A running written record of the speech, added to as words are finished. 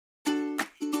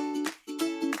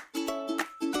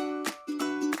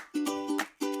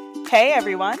Hey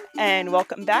everyone, and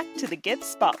welcome back to the Gibbs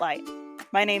Spotlight.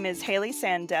 My name is Haley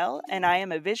Sandell, and I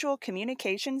am a visual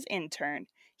communications intern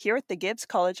here at the Gibbs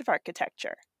College of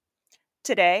Architecture.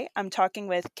 Today, I'm talking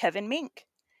with Kevin Mink.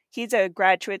 He's a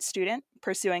graduate student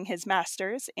pursuing his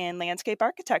master's in landscape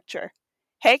architecture.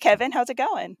 Hey Kevin, how's it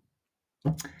going?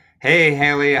 Hey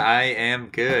Haley, I am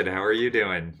good. How are you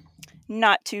doing?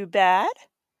 Not too bad.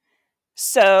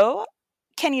 So,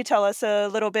 can you tell us a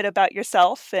little bit about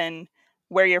yourself and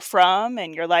where you're from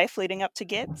and your life leading up to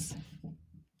Gibbs?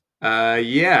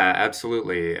 Yeah,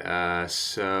 absolutely.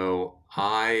 So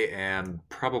I am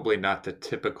probably not the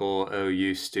typical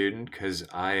OU student because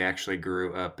I actually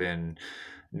grew up in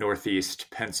Northeast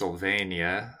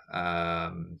Pennsylvania.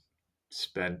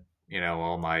 Spent,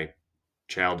 all my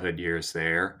childhood years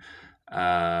there.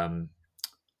 Um,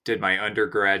 did my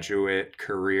undergraduate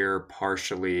career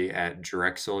partially at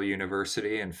Drexel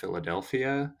University in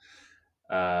Philadelphia.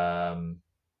 Um,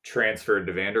 Transferred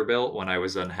to Vanderbilt when I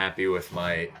was unhappy with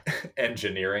my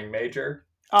engineering major.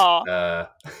 Aw, Uh,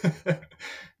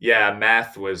 yeah,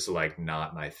 math was like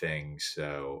not my thing,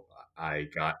 so I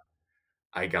got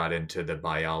I got into the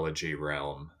biology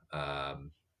realm.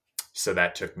 So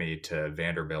that took me to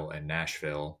Vanderbilt and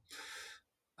Nashville.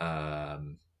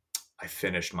 Um, I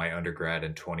finished my undergrad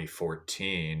in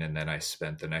 2014, and then I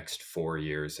spent the next 4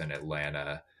 years in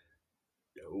Atlanta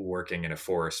working in a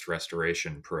forest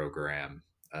restoration program,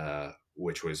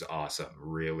 which was awesome.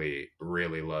 Really,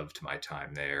 really loved my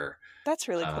time there. that's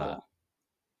really Uh, cool.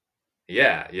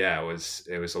 yeah,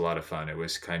 it was a lot of fun. It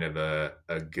was kind of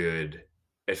a good.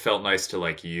 It felt nice to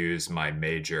like use my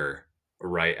major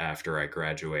right after I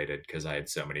graduated because I had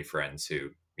so many friends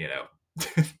who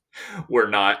were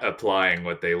not applying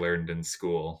what they learned in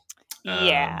school. Um,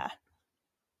 Yeah.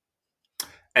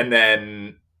 and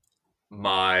then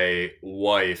my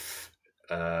wife,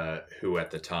 who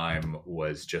at the time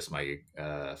was just my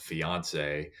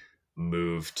fiance,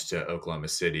 moved to Oklahoma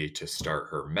City to start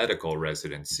her medical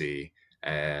residency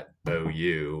at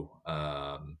OU.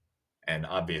 And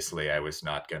obviously, I was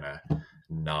not going to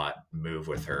not move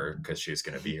with her because she's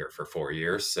going to be here for 4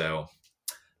 years. So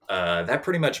that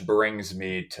pretty much brings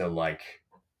me to like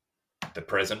the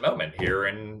present moment here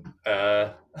in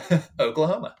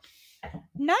Oklahoma.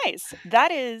 Nice.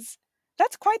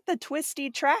 That's quite the twisty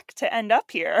track to end up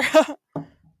here.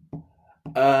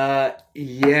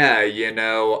 Yeah,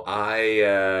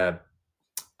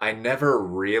 I never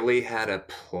really had a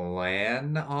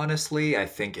plan, honestly. I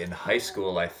think in high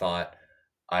school I thought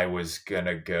I was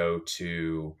gonna go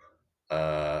to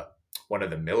uh one of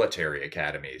the military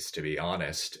academies, to be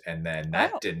honest, and then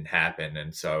that Oh, didn't happen,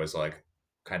 and so I was like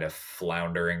kind of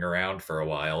floundering around for a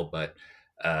while, but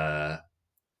uh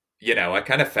I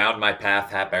kind of found my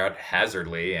path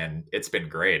haphazardly, and it's been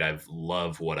great. I've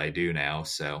loved what I do now,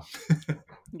 so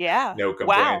yeah. no Wow.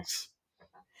 complaints.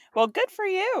 Well, good for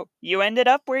you. You ended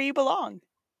up where you belong.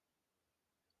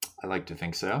 I like to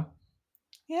think so.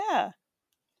 Yeah.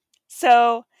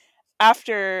 So,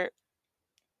 after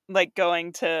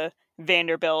going to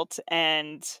Vanderbilt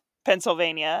and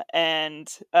Pennsylvania and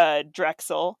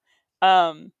Drexel,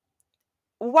 um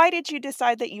why did you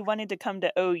decide that you wanted to come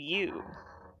to OU?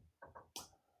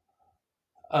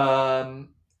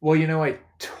 Well, I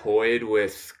toyed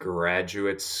with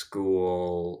graduate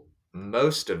school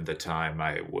most of the time.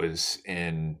 I was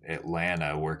in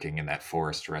Atlanta working in that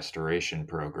forest restoration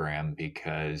program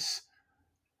because,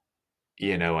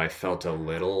 I felt a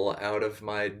little out of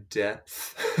my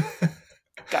depth.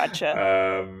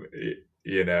 Gotcha.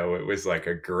 It was like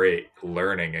a great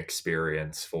learning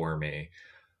experience for me.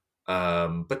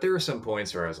 But there were some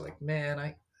points where I was like, man,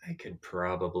 I could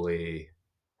probably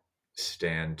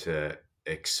stand to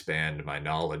expand my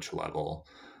knowledge level.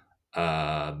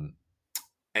 Um,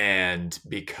 and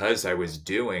because I was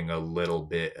doing a little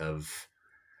bit of,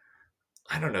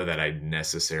 I don't know that I'd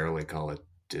necessarily call it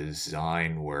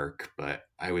design work, but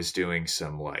I was doing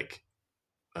some like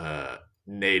uh,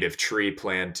 native tree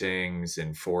plantings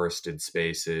in forested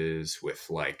spaces with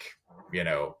like, you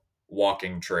know,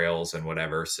 walking trails and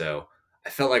whatever. So I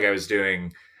felt like I was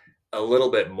doing a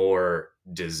little bit more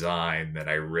design than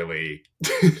I really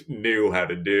knew how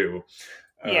to do.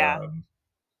 Yeah. Um,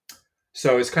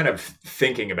 so I was kind of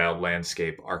thinking about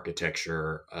landscape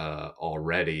architecture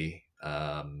already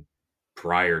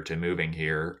prior to moving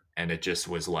here. And it just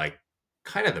was like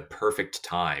kind of the perfect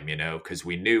time, because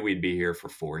we knew we'd be here for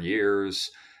 4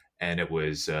 years and it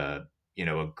was, a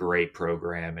great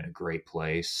program and a great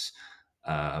place.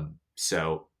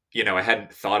 So, I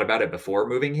hadn't thought about it before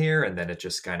moving here. And then it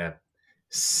just kind of,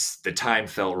 the time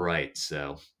felt right.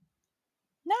 So,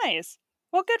 Nice.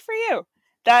 Well, good for you.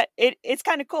 It's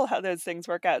kind of cool how those things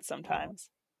work out sometimes.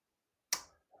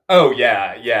 Oh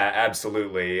yeah, yeah,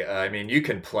 absolutely. I mean, you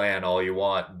can plan all you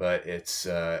want, but it's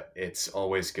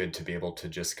always good to be able to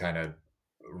just kind of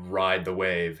ride the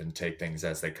wave and take things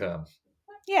as they come.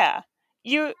 Yeah.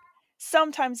 You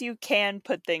sometimes you can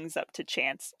put things up to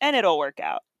chance and it'll work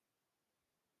out.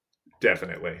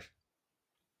 Definitely.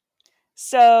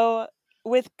 So,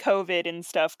 with COVID and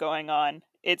stuff going on,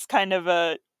 it's kind of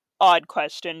a odd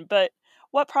question, but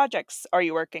what projects are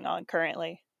you working on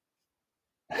currently?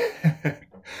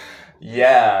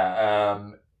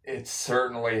 Yeah, it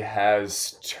certainly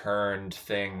has turned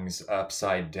things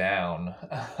upside down.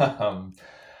 Um,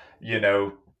 you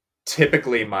know,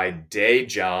 typically my day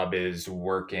job is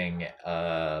working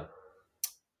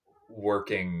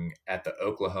at the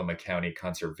Oklahoma County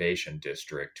Conservation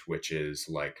District, which is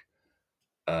like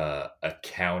a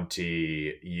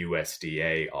county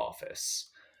USDA office.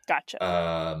 Gotcha.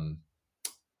 Um,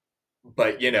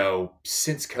 but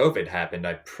since COVID happened,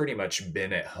 I've pretty much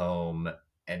been at home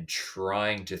and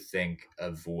trying to think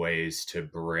of ways to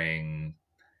bring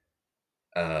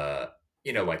uh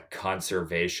like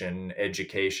conservation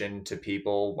education to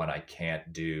people when I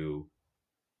can't do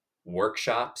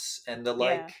workshops and the Yeah.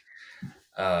 like.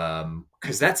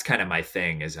 Because that's kind of my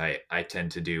thing is I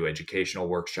tend to do educational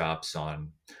workshops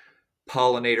on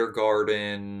pollinator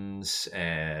gardens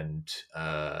and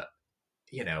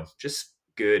just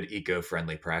good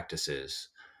eco-friendly practices.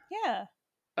 Yeah.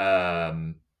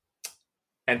 um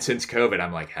and since COVID,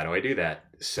 I'm like, how do I do that?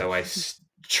 So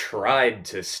tried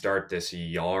to start this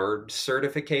yard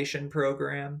certification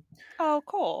program, Oh,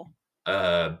 cool.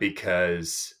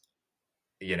 because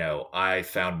I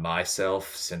found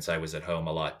myself, since I was at home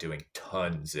a lot, doing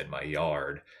tons in my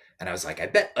yard. And I was like, I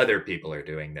bet other people are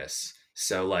doing this.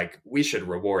 So, like, we should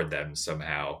reward them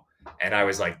somehow. And I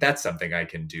was like, that's something I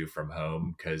can do from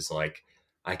home because, like,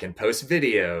 I can post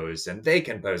videos and they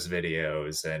can post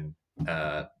videos. And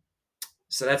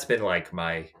so that's been like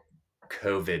my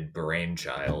COVID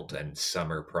brainchild and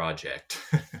summer project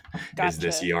is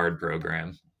this Gotcha. yard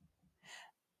program.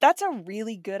 That's a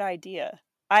really good idea.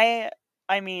 I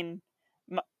I mean,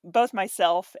 both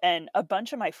myself and a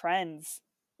bunch of my friends,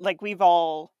 like we've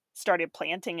all started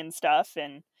planting and stuff,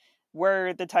 and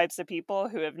we're the types of people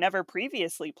who have never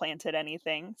previously planted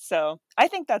anything. So, I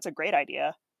think that's a great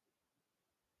idea.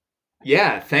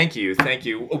 Yeah, thank you. Thank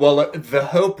you. Well, the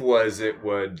hope was it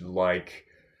would like,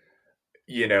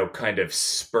 kind of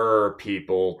spur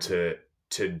people to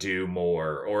do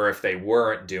more, or if they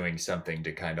weren't doing something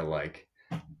to kind of like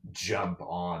jump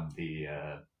on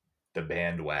the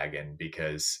bandwagon,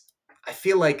 because I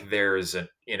feel like there's an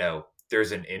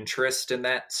interest in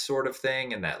that sort of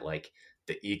thing, and that like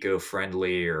the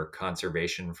eco-friendly or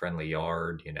conservation friendly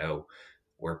yard,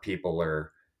 where people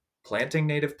are planting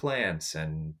native plants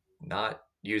and not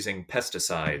using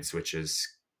pesticides, which is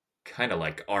kind of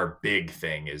like our big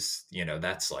thing is,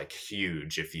 that's like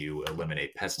huge if you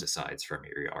eliminate pesticides from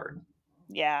your yard.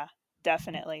 Yeah,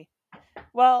 definitely.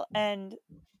 Well, and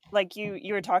like you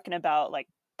were talking about like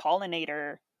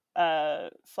pollinator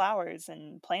flowers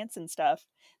and plants and stuff.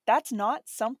 That's not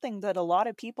something that a lot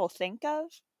of people think of.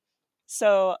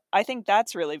 So, I think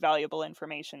that's really valuable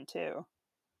information too.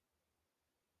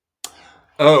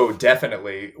 Oh,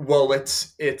 definitely. Well,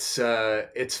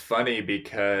 it's funny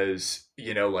because,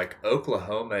 like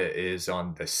Oklahoma is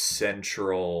on the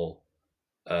central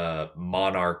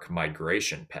monarch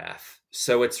migration path.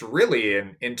 So it's really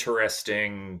an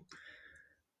interesting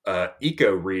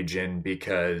eco region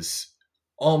because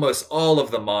almost all of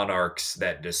the monarchs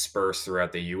that disperse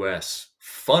throughout the US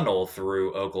funnel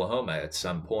through Oklahoma at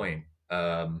some point.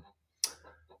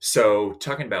 So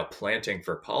talking about planting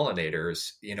for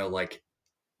pollinators, like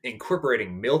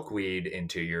incorporating milkweed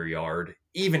into your yard,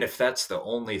 even if that's the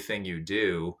only thing you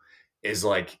do, is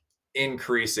like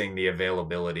increasing the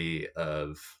availability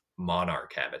of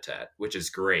monarch habitat, which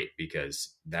is great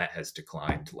because that has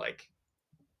declined like,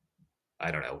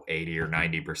 I don't know, 80 or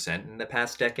 90% in the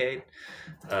past decade.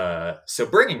 So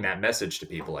bringing that message to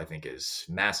people, I think, is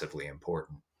massively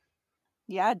important.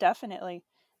 Yeah, definitely.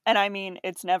 And I mean,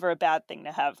 it's never a bad thing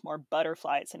to have more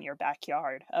butterflies in your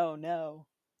backyard. Oh no.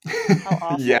 How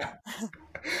awful. Yeah,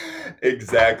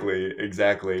 exactly,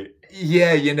 exactly.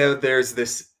 Yeah, there's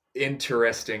this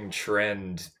interesting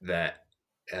trend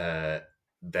uh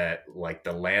that like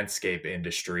the landscape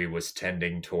industry was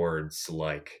tending towards,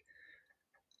 like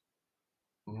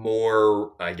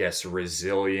more, I guess,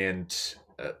 resilient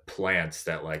plants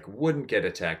that like wouldn't get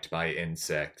attacked by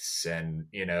insects, and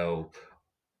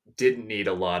didn't need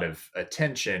a lot of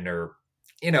attention, or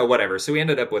whatever. So we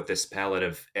ended up with this palette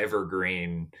of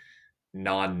evergreen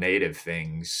non-native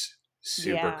things,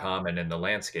 super Yeah. common in the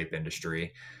landscape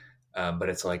industry. But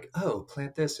it's like, oh,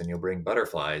 plant this and you'll bring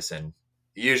butterflies. And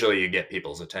usually you get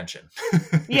people's attention.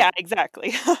 Yeah,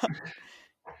 exactly.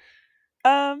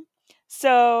 Um,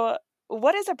 so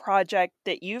what is a project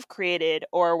that you've created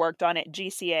or worked on at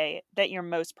GCA that you're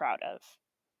most proud of?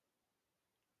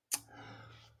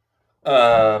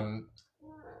 um,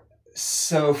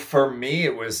 so for me,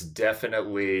 it was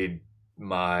definitely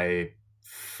my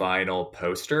final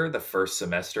poster the first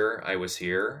semester I was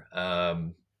here,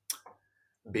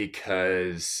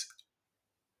 because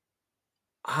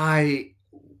I,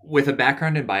 with a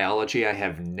background in biology, I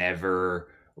have never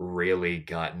really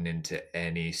gotten into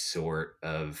any sort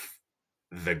of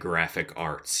the graphic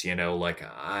arts. Like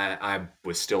I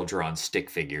was still drawing stick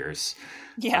figures,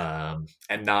 Yeah.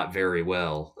 and not very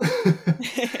well.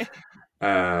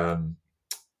 um,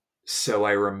 so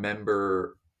I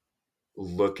remember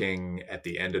looking at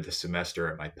the end of the semester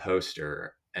at my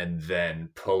poster and then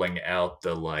pulling out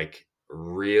the like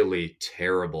really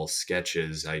terrible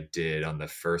sketches I did on the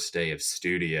first day of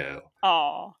studio,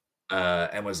 Aw.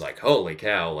 and was like, holy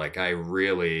cow, like I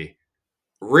really,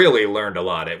 really learned a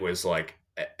lot. It was like,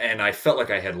 and I felt like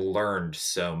I had learned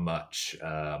so much.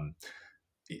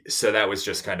 So that was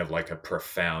just kind of like a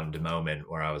profound moment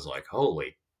where I was like,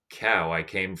 holy cow, I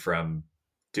came from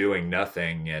doing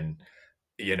nothing and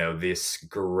this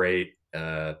great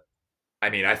I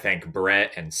mean, I thank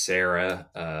Brett and Sarah,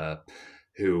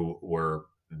 who were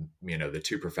the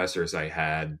two professors I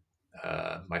had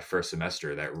my first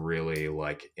semester that really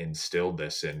like instilled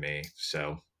this in me.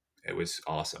 So it was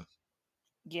awesome.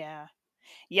 Yeah.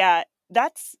 Yeah,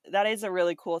 that is a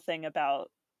really cool thing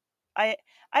about I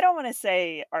I don't wanna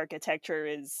say architecture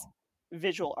is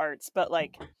visual arts, but,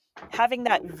 like, having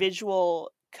that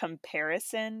visual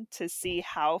comparison to see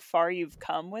how far you've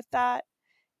come with that,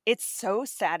 it's so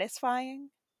satisfying.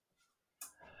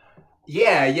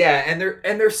 Yeah, yeah, and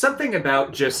there's something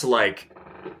about just like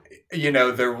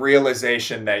the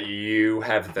realization that you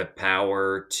have the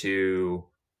power to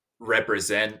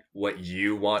represent what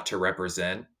you want to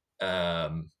represent,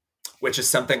 um, which is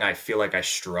something I feel like I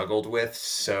struggled with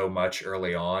so much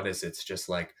early on. Is it's just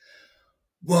like,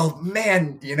 well,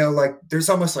 man, like there's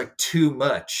almost like too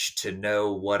much to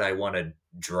know what I want to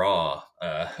draw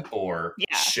or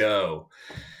Yeah. show.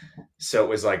 So it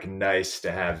was like nice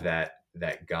to have that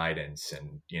guidance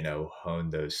and hone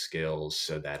those skills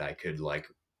so that I could like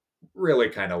really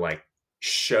kind of like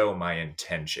show my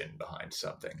intention behind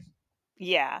something.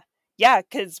 Yeah. Yeah.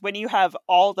 Because when you have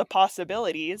all the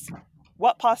possibilities,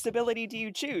 what possibility do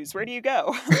you choose? Where do you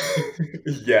go?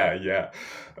 Yeah, yeah.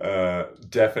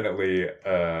 Definitely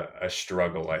a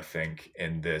struggle, I think,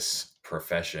 in this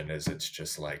profession is it's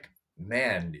just like,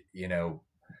 man, you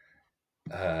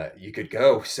could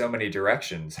go so many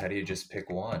directions. How do you just pick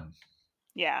one?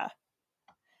 Yeah.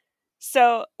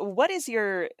 So, what is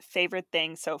your favorite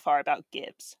thing so far about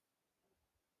Gibbs?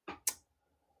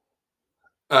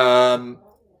 Um,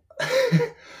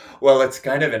 well, it's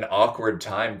kind of an awkward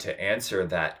time to answer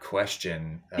that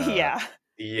question, Yeah.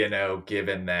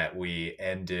 given that we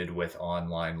ended with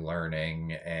online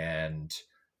learning and,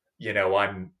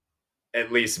 I'm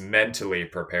at least mentally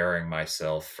preparing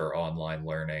myself for online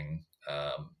learning,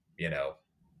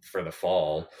 for the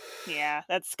fall. Yeah,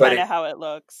 that's But kinda how it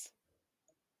looks.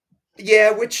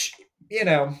 yeah, which,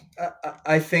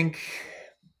 I think,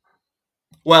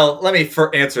 well, let me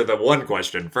answer the one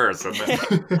question first. And then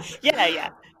Yeah, yeah.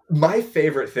 my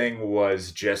favorite thing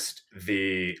was just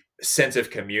the sense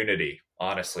of community,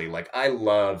 honestly. Like, I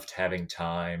loved having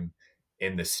time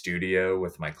in the studio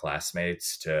with my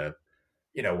classmates to,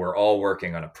 we're all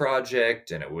working on a project,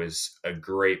 and it was a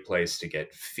great place to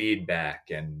get feedback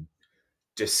and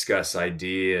discuss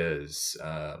ideas.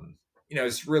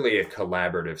 It's really a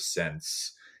collaborative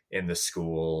sense in the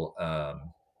school. When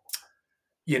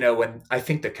I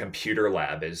think the computer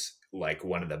lab is like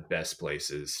one of the best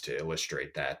places to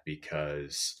illustrate that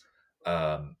because,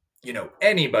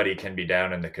 anybody can be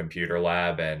down in the computer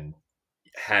lab and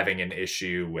having an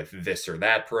issue with this or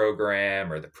that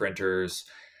program or the printers,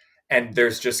 and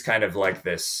there's just kind of like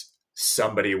this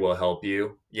somebody will help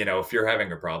you. If you're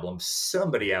having a problem,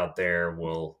 somebody out there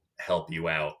will help you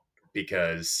out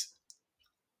because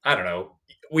I don't know,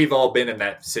 we've all been in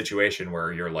that situation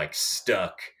where you're like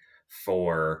stuck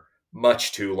for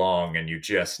much too long and you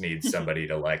just need somebody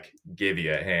to like give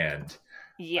you a hand.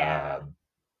 Yeah. um,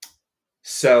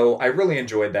 so I really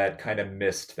enjoyed that, kind of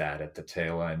missed that at the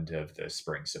tail end of the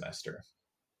spring semester.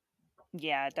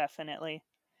 Yeah, definitely.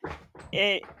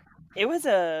 It it was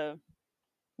a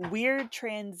weird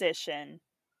transition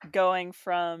going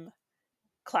from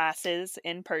classes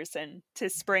in person to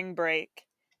spring break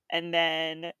and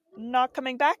then not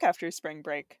coming back after spring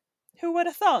break. Who would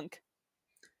have thunk?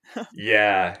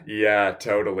 Yeah, yeah,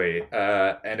 totally.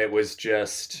 And it was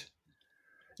just,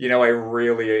 I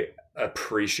really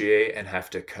appreciate and have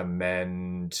to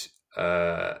commend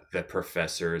the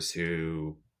professors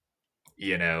who,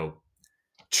 you know,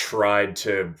 tried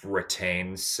to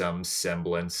retain some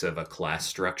semblance of a class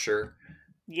structure.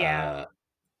 Yeah,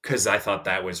 Because I thought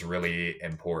that was really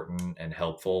important and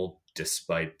helpful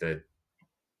despite the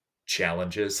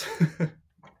challenges.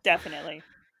 definitely.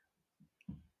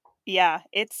 Yeah,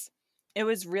 it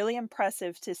was really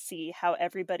impressive to see how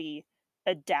everybody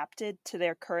adapted to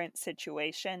their current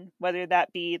situation, whether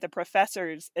that be the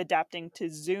professors adapting to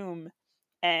Zoom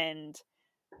and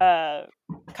uh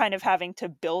kind of having to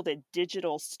build a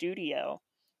digital studio,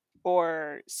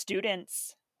 or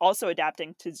students also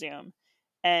adapting to Zoom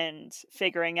and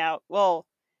figuring out, well,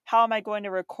 how am I going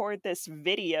to record this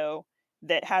video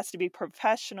that has to be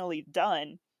professionally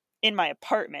done in my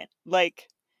apartment? Like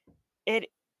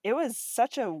it it was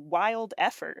such a wild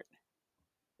effort.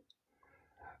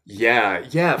 Yeah,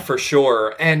 yeah, for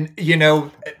sure. And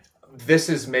this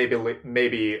is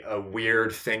maybe a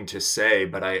weird thing to say,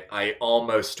 but I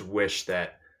almost wish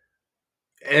that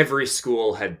every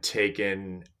school had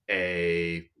taken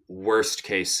a worst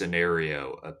case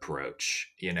scenario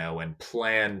approach, and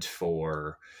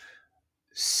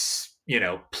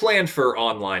planned for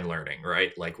online learning,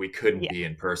 right? Like we couldn't Yeah. be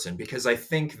in person because I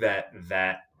think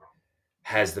that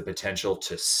has the potential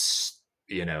to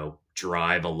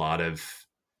drive a lot of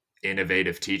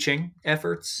innovative teaching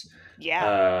efforts.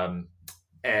 Yeah. Um,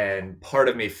 and part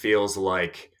of me feels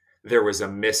like there was a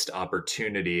missed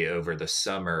opportunity over the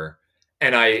summer.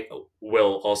 And I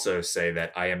will also say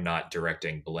that I am not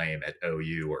directing blame at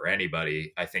OU or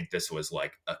anybody. I think this was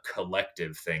like a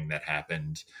collective thing that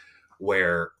happened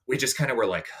where we just kind of were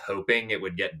like hoping it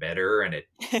would get better and it,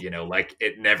 like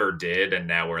it never did. And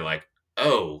now we're like,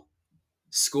 oh,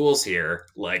 school's here.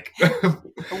 Like,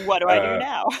 What do I do uh,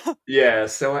 now? yeah,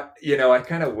 so I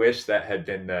kind of wish that had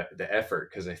been the effort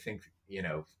because I think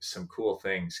some cool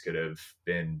things could have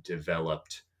been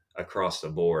developed across the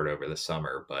board over the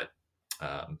summer, but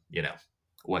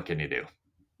what can you do?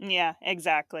 Yeah,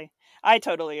 exactly. I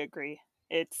totally agree.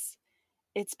 It's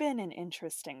it's been an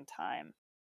interesting time.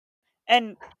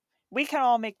 And we can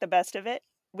all make the best of it.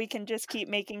 We can just keep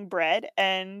making bread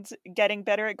and getting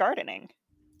better at gardening.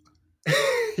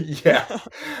 Yeah,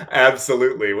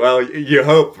 absolutely. Well, you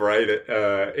hope, right?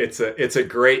 It's a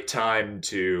great time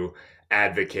to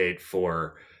advocate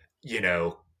for, you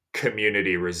know,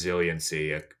 community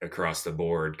resiliency across the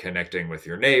board, connecting with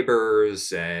your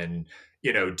neighbors and,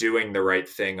 doing the right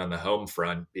thing on the home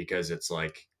front because it's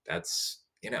like that's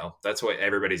what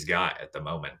everybody's got at the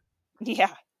moment.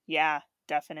 Yeah, yeah,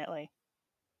 definitely.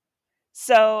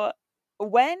 So,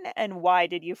 when and why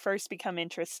did you first become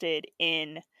interested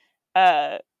in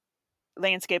uh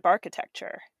landscape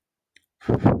architecture?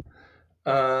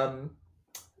 Um,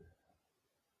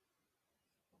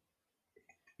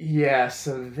 yeah,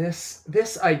 so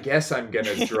this I guess I'm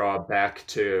gonna draw back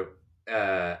to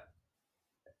uh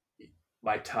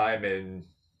my time in,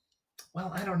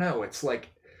 well, I don't know. It's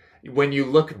like when you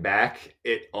look back,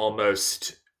 it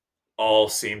almost all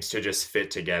seems to just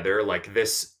fit together. Like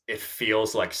this, it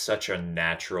feels like such a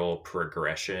natural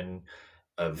progression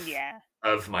of Yeah.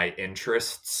 my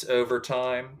interests over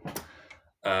time.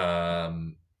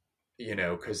 Um,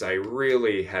 because I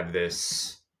really have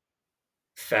this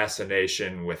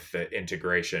fascination with the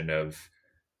integration of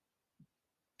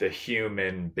the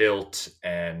human built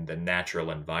and the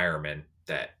natural environment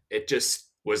that it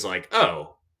just was like,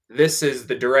 oh, this is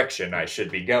the direction I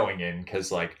should be going in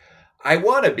because like I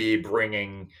want to be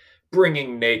bringing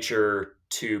nature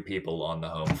to people on the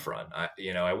home front.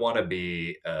 I want to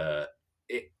be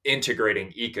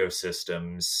integrating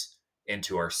ecosystems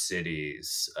into our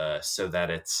cities so that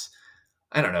it's,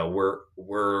 I don't know,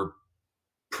 we're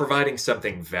providing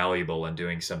something valuable and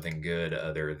doing something good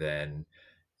other than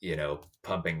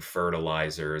pumping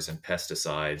fertilizers and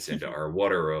pesticides into our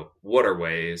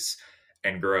waterways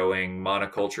and growing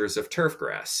monocultures of turf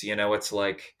grass. It's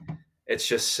like it's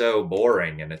just so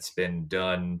boring and it's been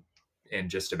done in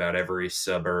just about every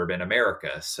suburb in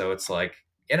America. So it's like,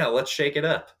 let's shake it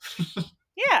up.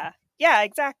 Yeah. Yeah,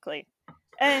 exactly.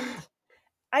 And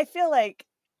I feel like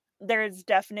there's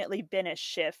definitely been a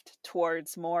shift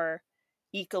towards more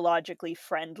ecologically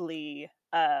friendly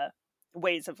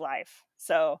ways of life.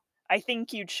 So, I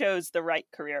think you chose the right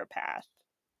career path.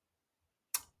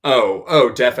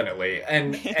 Oh, definitely.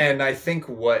 And I think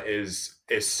what is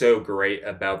so great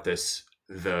about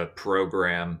the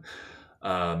program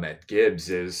at Gibbs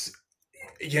is,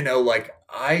 like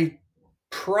I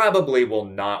probably will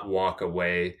not walk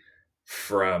away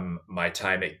from my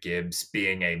time at Gibbs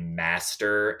being a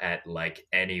master at like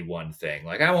any one thing.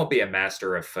 Like I won't be a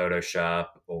master of Photoshop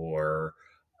or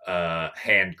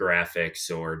hand graphics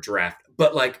or draft,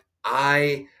 but like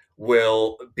I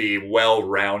will be well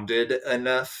rounded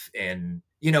enough and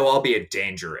I'll be a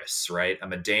dangerous, right?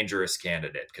 I'm a dangerous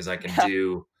candidate because I can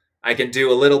do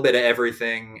a little bit of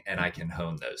everything and I can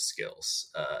hone those skills.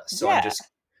 So I'm Yeah. just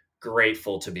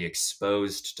grateful to be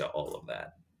exposed to all of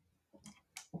that.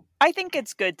 I think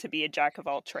it's good to be a jack of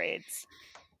all trades.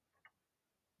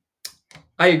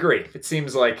 I agree. It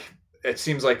seems like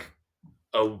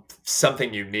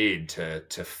something you need to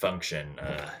function,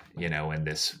 in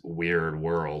this weird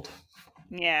world.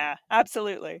 Yeah,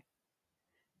 absolutely.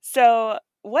 So,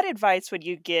 what advice would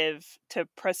you give to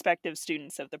prospective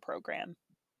students of the program?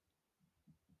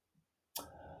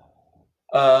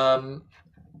 Um,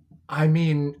 I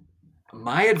mean,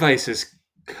 my advice is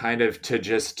kind of to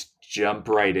just jump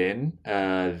right in.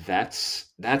 That's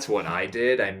what I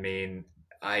did. I mean,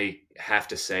 I have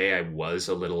to say I was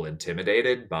a little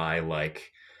intimidated by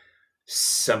like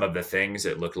some of the things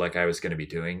it looked like I was going to be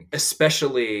doing,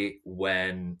 especially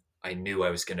when I knew I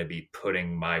was going to be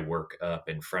putting my work up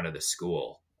in front of the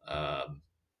school.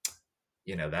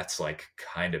 That's like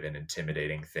kind of an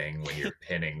intimidating thing when you're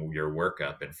pinning your work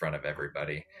up in front of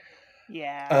everybody.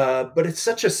 Yeah, But it's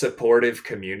such a supportive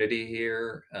community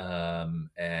here.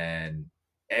 And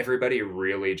everybody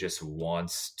really just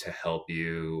wants to help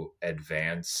you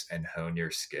advance and hone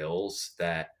your skills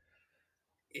that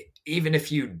even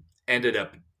if you ended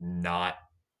up not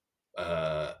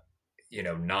uh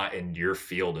not in your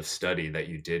field of study that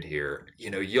you did here,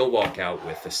 you'll walk out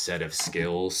with a set of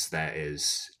skills that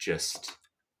is just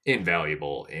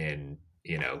invaluable in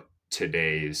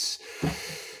today's,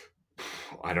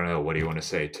 I don't know, what do you want to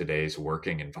say, today's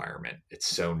working environment. It's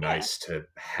so yeah, nice to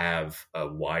have a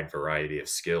wide variety of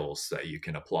skills that you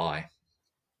can apply.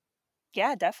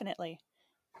 yeah, definitely.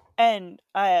 And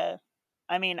I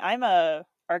mean, I'm a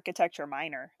architecture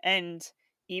minor, and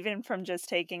even from just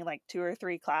taking like 2 or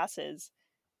 3 classes,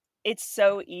 it's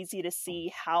so easy to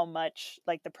see how much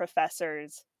like the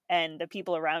professors and the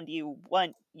people around you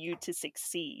want you to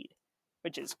succeed,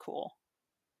 which is cool.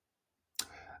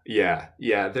 Yeah,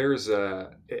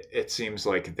 it seems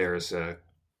like there's a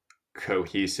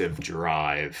cohesive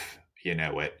drive,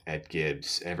 at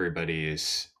Gibbs.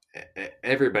 Everybody's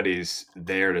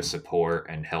there to support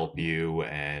and help you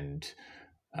and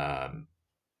um,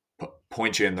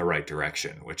 point you in the right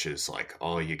direction, which is like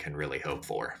all you can really hope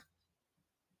for.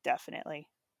 Definitely.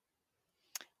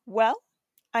 Well,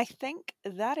 I think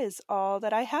that is all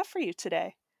that I have for you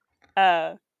today.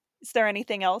 Uh, is there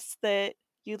anything else that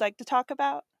you'd like to talk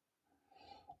about?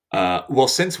 Well,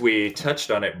 since we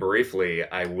touched on it briefly,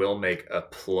 I will make a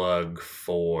plug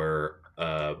for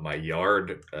my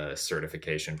yard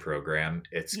certification program.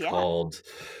 It's Yeah. called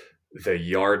the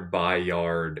Yard by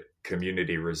Yard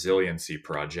Community Resiliency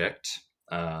Project.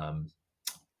 Um,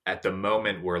 at the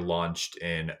moment, we're launched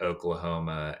in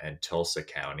Oklahoma and Tulsa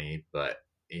County, but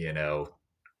you know,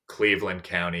 Cleveland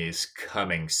County's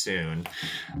coming soon.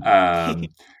 Um,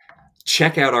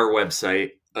 Check out our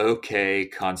website,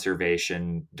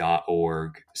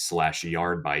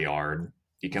 okconservation.org/yard by yard.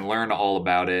 You can learn all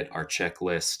about it, our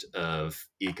checklist of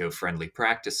eco-friendly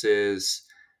practices,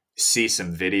 see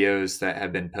some videos that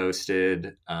have been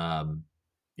posted, and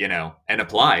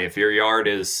apply. If your yard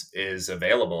is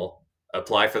available,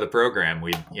 apply for the program.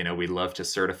 We'd love to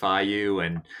certify you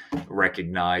and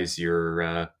recognize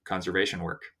your conservation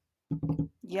work.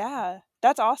 Yeah,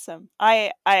 that's awesome.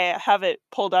 I have it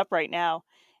pulled up right now.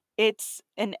 It's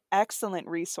an excellent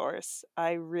resource.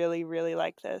 I really really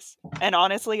like this. And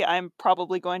honestly, I'm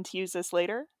probably going to use this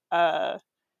later for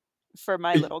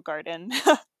my little garden.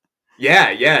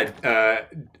 Yeah,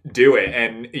 do it.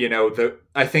 And the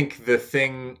I think the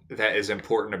thing that is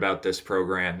important about this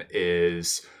program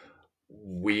is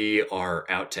we are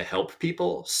out to help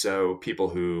people. So people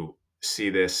who see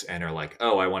this and are like,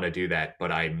 "Oh, I want to do that,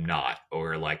 but I'm not,"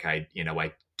 or like I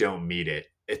don't meet it.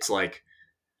 It's like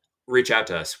reach out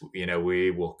to us.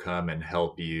 We will come and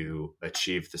help you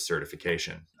achieve the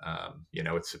certification.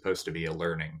 It's supposed to be a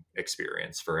learning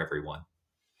experience for everyone.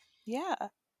 Yeah,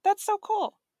 that's so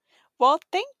cool. Well,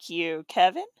 thank you,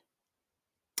 Kevin.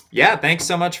 Yeah, thanks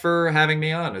so much for having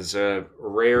me on. It's a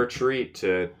rare treat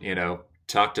to,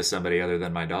 talk to somebody other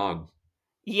than my dog.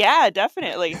 Yeah,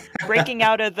 definitely. Breaking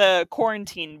out of the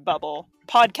quarantine bubble,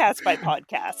 podcast by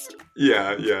podcast.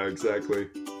 Yeah, exactly.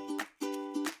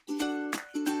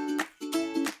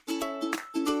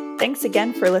 Thanks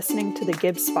again for listening to the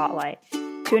Gibbs Spotlight.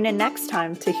 Tune in next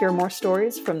time to hear more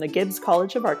stories from the Gibbs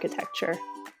College of Architecture.